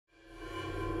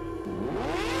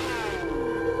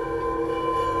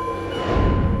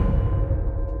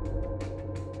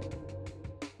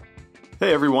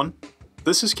Hey everyone,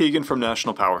 this is Keegan from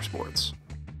National Powersports.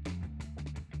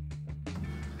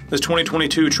 This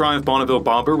 2022 Triumph Bonneville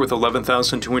Bobber with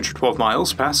 11,212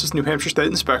 miles passes New Hampshire State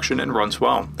inspection and runs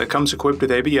well. It comes equipped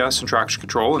with ABS and traction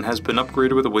control and has been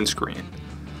upgraded with a windscreen.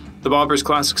 The Bobber's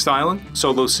classic styling,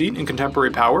 solo seat, and contemporary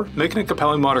power make it a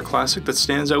compelling modern classic that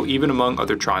stands out even among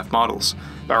other Triumph models.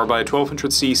 Powered by a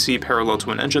 1200cc parallel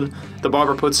twin engine, the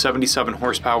Bobber puts 77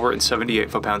 horsepower and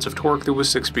 78 foot-pounds of torque through a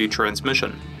 6-speed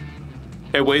transmission.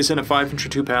 It weighs in at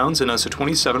 502 pounds and has a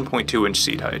 27.2-inch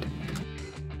seat height.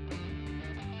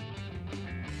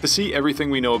 To see everything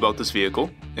we know about this vehicle,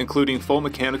 including full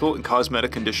mechanical and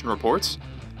cosmetic condition reports,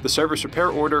 the service repair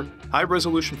order,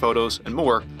 high-resolution photos, and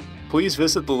more, please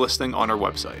visit the listing on our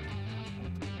website.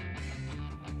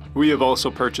 We have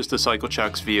also purchased the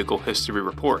CycleCheck's Vehicle History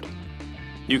Report.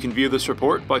 You can view this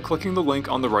report by clicking the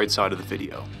link on the right side of the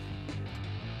video.